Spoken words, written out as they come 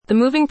The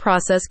moving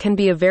process can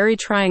be a very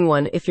trying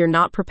one if you're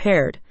not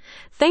prepared.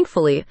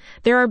 Thankfully,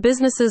 there are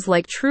businesses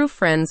like True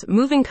Friends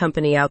Moving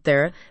Company out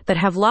there that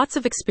have lots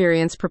of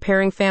experience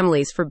preparing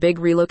families for big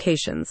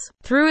relocations.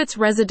 Through its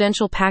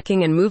residential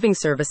packing and moving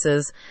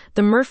services,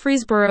 the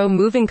Murfreesboro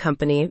Moving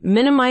Company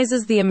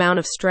minimizes the amount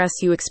of stress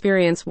you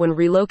experience when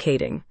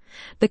relocating.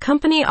 The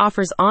company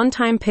offers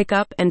on-time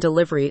pickup and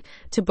delivery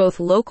to both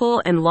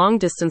local and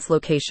long-distance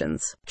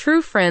locations.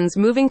 True Friends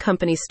Moving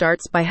Company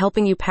starts by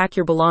helping you pack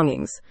your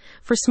belongings.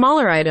 For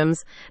smaller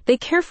items, they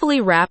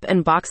carefully wrap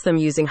and box them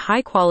using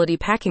high-quality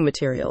packing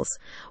materials,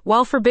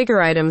 while for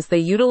bigger items they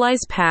utilize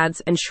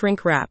pads and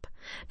shrink wrap.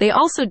 They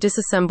also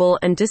disassemble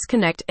and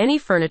disconnect any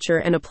furniture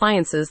and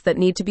appliances that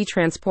need to be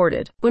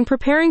transported. When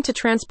preparing to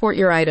transport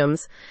your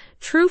items,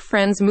 True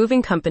Friends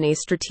Moving Company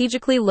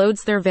strategically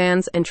loads their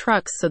vans and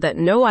trucks so that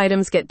no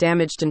items get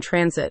damaged in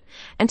transit,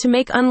 and to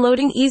make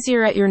unloading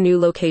easier at your new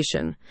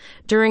location.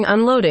 During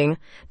unloading,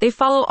 they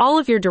follow all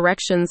of your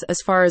directions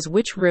as far as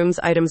which rooms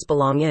items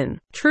belong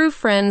in. True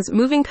Friends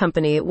Moving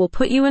Company will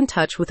put you in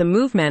touch with a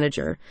move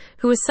manager,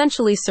 who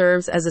essentially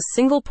serves as a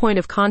single point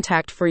of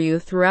contact for you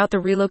throughout the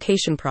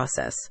relocation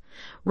process.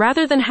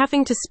 Rather than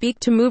having to speak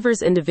to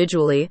movers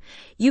individually,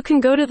 you can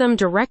go to them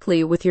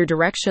directly with your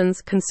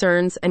directions,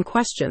 concerns, and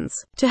questions.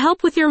 To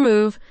help with your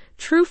move,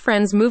 True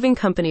Friends Moving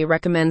Company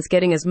recommends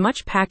getting as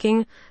much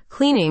packing,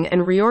 cleaning,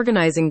 and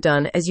reorganizing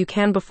done as you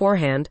can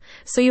beforehand,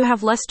 so you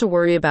have less to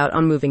worry about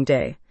on moving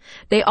day.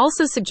 They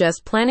also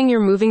suggest planning your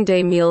moving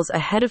day meals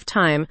ahead of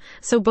time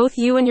so both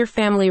you and your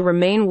family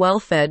remain well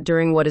fed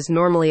during what is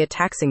normally a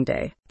taxing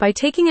day. By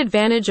taking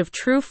advantage of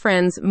True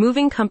Friends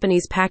Moving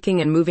Company's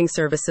packing and moving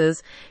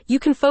services, you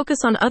can focus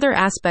on other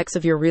aspects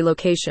of your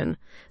relocation,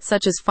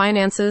 such as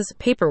finances,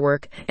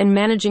 paperwork, and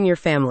managing your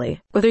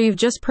family. Whether you've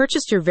just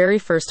purchased your very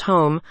first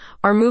home,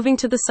 are moving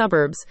to the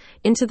suburbs,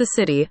 into the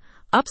city,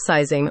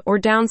 upsizing, or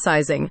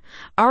downsizing,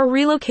 our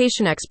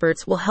relocation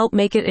experts will help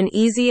make it an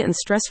easy and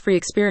stress-free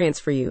experience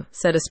for you,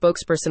 said a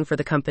spokesperson for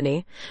the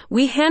company.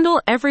 We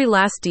handle every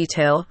last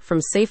detail,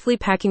 from safely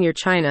packing your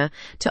china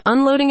to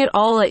unloading it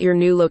all at your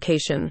new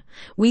location.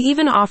 We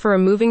even offer a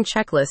moving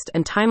checklist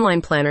and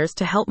timeline planners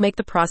to help make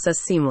the process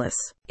seamless.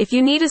 If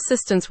you need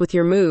assistance with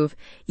your move,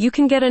 you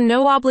can get a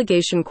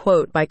no-obligation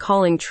quote by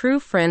calling True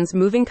Friends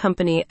Moving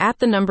Company at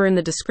the number in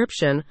the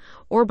description,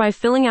 or by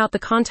filling out the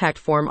contact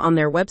form on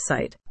their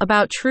website.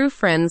 About True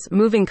Friends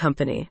Moving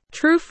Company.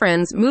 True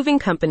Friends Moving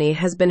Company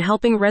has been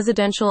helping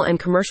residential and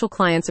commercial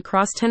clients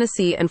across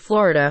Tennessee and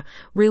Florida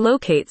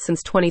relocate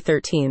since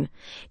 2013.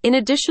 In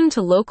addition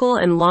to local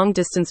and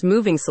long-distance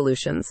moving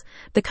solutions,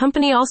 the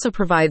company also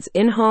provides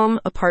in-home,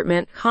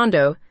 apartment,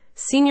 condo,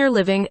 senior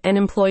living, and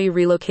employee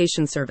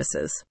relocation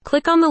services.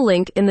 Click on the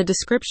link in the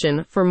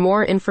description for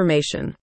more information.